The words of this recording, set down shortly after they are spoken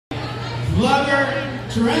vlogger,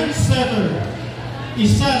 trendsetter.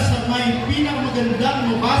 Isa sa may pinakamagandang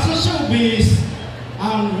mukha sa showbiz,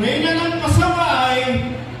 ang reyna ng pasaway,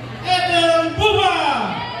 Ethel Booba!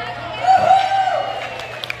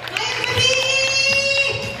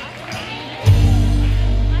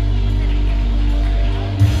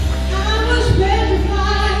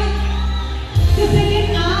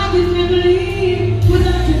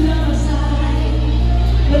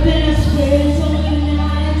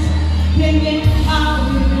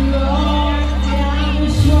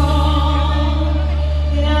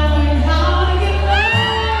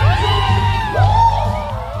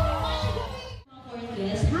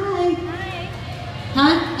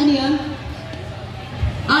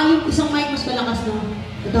 Isang mic mas malakas na.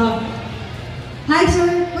 Ito. Hi,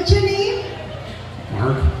 sir. What's your name?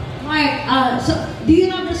 Mark. Mark. So, do you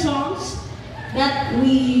know the songs that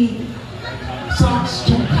we... Songs?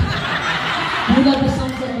 Do you know the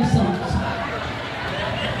songs that we songs?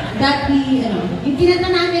 That we, yung kinanta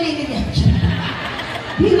namin ay ganyan.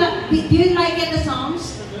 Do you like it, the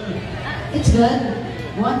songs? It's good.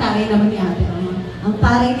 Ang taray naman ni ate. Ang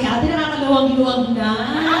taray ni ate, nakakaluwag-luwag na.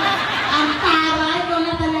 Ang taray ko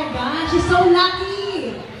na talaga. She's so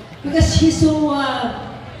lucky. Because she's so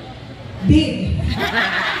big.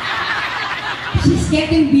 She's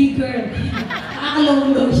getting bigger.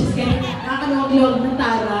 Nakakaluwag-luwag. She's getting nakakaluwag-luwag ng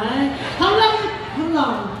taray. How long?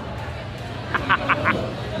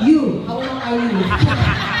 You. How long are you?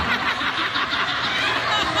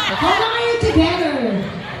 How long are you together?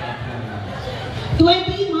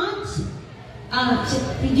 20 months?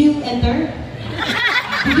 Did you enter?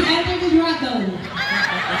 Did you enter the dragon?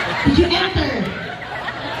 Did you enter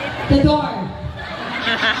the door?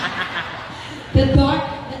 The door?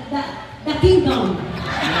 The kingdom?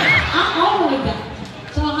 Oh my God.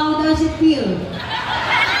 So how does it feel?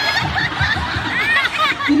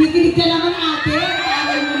 Kinikilig ka naman ate.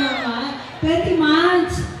 Kaya mo naman. 20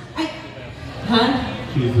 months. Huh?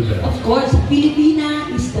 Of course, Filipina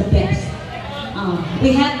is the best.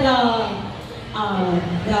 We had the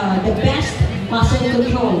best muscle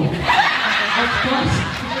control. Of course.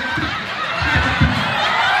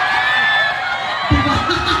 Diba?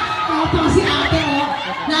 Kapag si ate,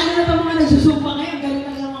 lalo na pa mga nagsusumpa ngayon, galing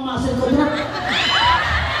na lang mga muscle control.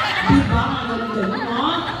 Diba? Galing-galing, no?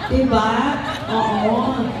 Diba?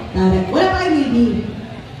 Oo. Wala pa kayo, baby?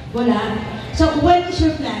 Wala. So, when is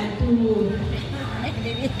your plan to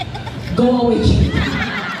go away?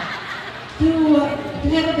 To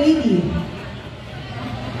have a baby?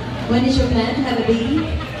 When is your plan to have a baby?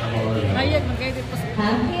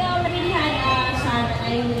 Huh? We already had a son. I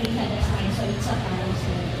already had a son, so it's a ties.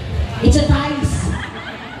 It's a ties.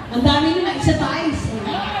 Ang dami nila, it's a ties.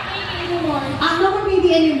 No more baby anymore. No more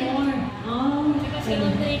baby anymore. Oh. Because he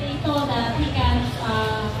already told that he can,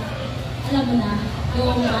 alam mo na,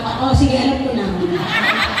 yung Oh, sige, alam ko na.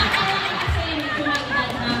 Kasi tumatag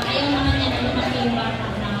na, ayaw naman niya na lumaki yung bata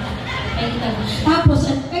na kailan. Tapos,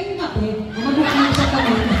 kayo nga mag-uusap sa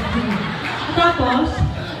kami. Tapos,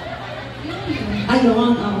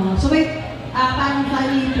 ayun, so may parang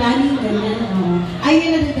family planning, ganyan. Ayaw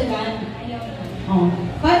na dadagan.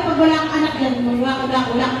 Parang pag wala kang anak yan, wala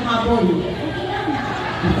kang habol.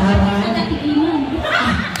 Mataran. Nagkatikiman.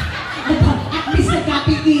 At least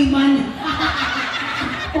nagkatikiman.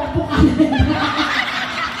 Popokan.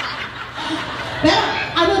 Pero,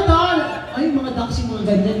 ano to? Ay, mga ducks yung mga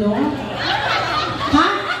ganyan, no? Ha?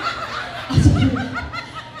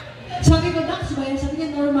 Sabi ko, ducks ba yan? Sabi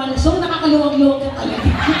niya, normal. So, nakakaluwag-luwag ka talaga.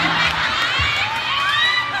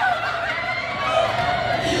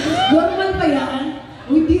 Normal pa yan?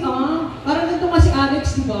 Hindi Parang ganito nga si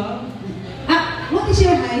Alex, di ba? What is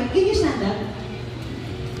your height? Can you stand up?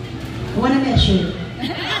 I wanna measure.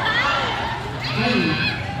 Ay.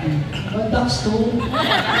 Ducks to.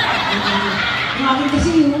 Ang akin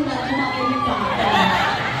kasi yun, kumakulit pa.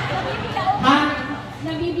 Ha?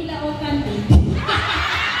 Nabibilaokan din.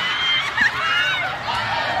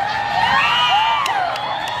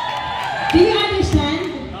 Do you understand?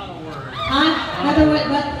 Not a word,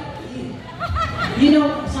 but you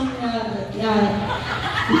know, some,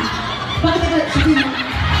 bakit ka, sabihin mo,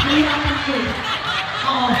 nahirapan ko.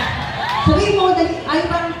 Oo. Sabihin mo, ay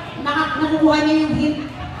parang nakukuha niya yung hint.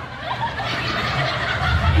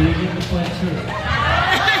 Did you get the point, sir?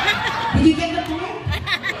 Did you get the point?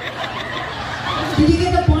 Did you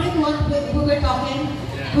get the point what we were talking?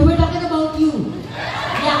 We were talking about you.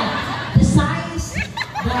 Yeah. The size,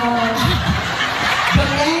 the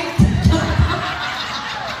length.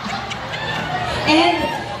 And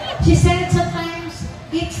she said sometimes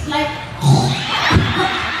it's like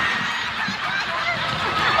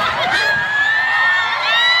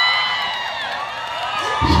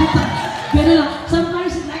Gano'n lang.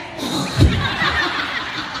 Sometimes, like,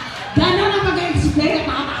 gano'n lang mag-explain at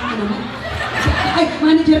nakapaka naman. Ay,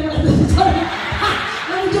 manager pala doon. Sorry.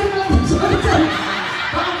 Manager pala doon. Sorry.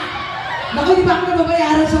 Naku, di ba ako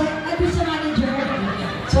nababayaran? Sorry. Ay, please sa manager.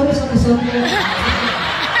 Sorry.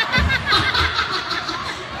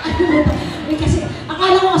 Ay, kasi,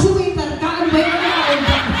 akala ko kasi waiter, kaan ba yun?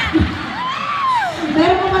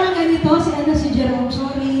 Meron pa palang ganito, si Jerome,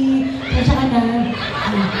 sorry, kaya ka na,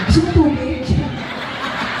 gusto mo tubig?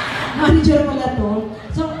 Manager pala to.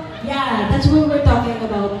 So, yeah, that's what we were talking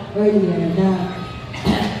about earlier, the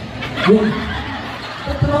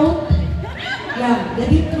throat, the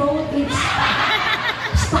deep throat, it's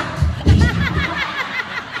stuck.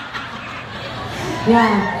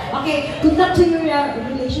 Yeah, okay, good luck to your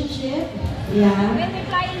relationship. Yeah. When we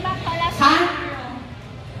flying back to Alaska. Ha?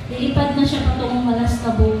 Lilipad na siya patungong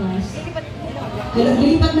Alaska bukas.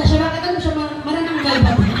 Lilipat na siya. Bakit ano siya? Manananggal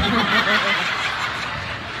ba?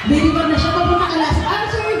 Lilipat na siya. Papunta ka Alaska. Ah,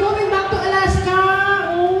 so you're going back to Alaska?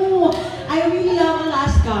 Oh, I really love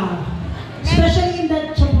Alaska. Especially in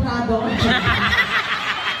the champurado. In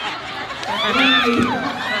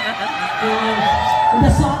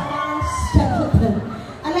the saunas.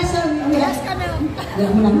 Alaska milk.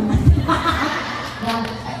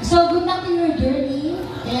 So, good luck to your journey.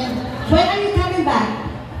 And when are you coming back?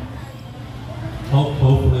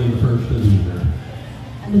 Hopefully the first of the year.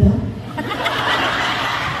 Ano daw?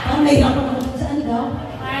 Parang nahihirapan ako sa ano daw?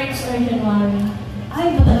 March or January. Ay,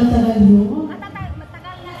 matagal-tagal yun.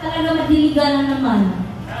 Talaga madiligan na naman.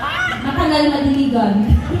 Matagal madiligan.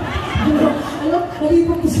 Alam,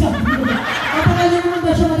 nalipot ko siya. Matagal na naman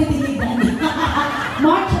daw siya madidiligan.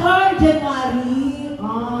 March or January.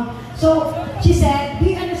 So, she said, do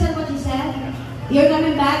you understand what she said? You're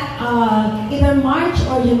coming back either March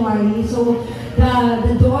or January. So,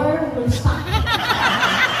 the door will stop.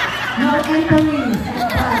 No entering.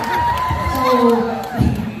 So,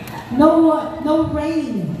 no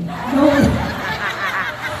rain.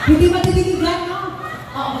 Hindi matitiligan, no?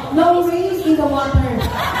 No rain in the water.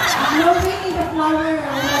 No rain in the flower.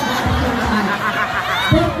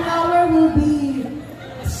 The flower will be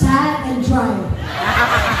sad and dry.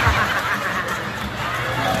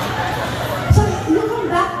 So, you come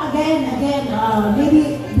back again,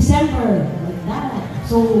 maybe December, like that.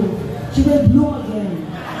 So, she will bloom again.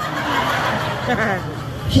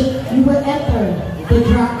 You will enter the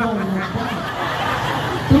dragon like that.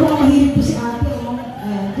 Turo ka mahilig po si ate.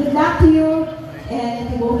 Good luck to you.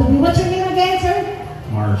 And to both of you. What's your name again, sir?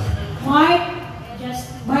 Mark. Mark?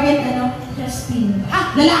 Mark and ano? Justine.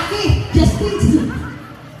 Ah, lalaki! Justine!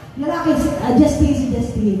 Lalaki,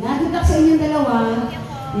 Justine. Good luck sa inyong dalawa.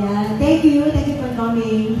 Yeah, thank you for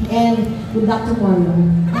coming. And good luck tomorrow.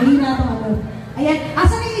 Mahina ito ano. Ayan,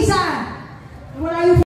 asan yung isa?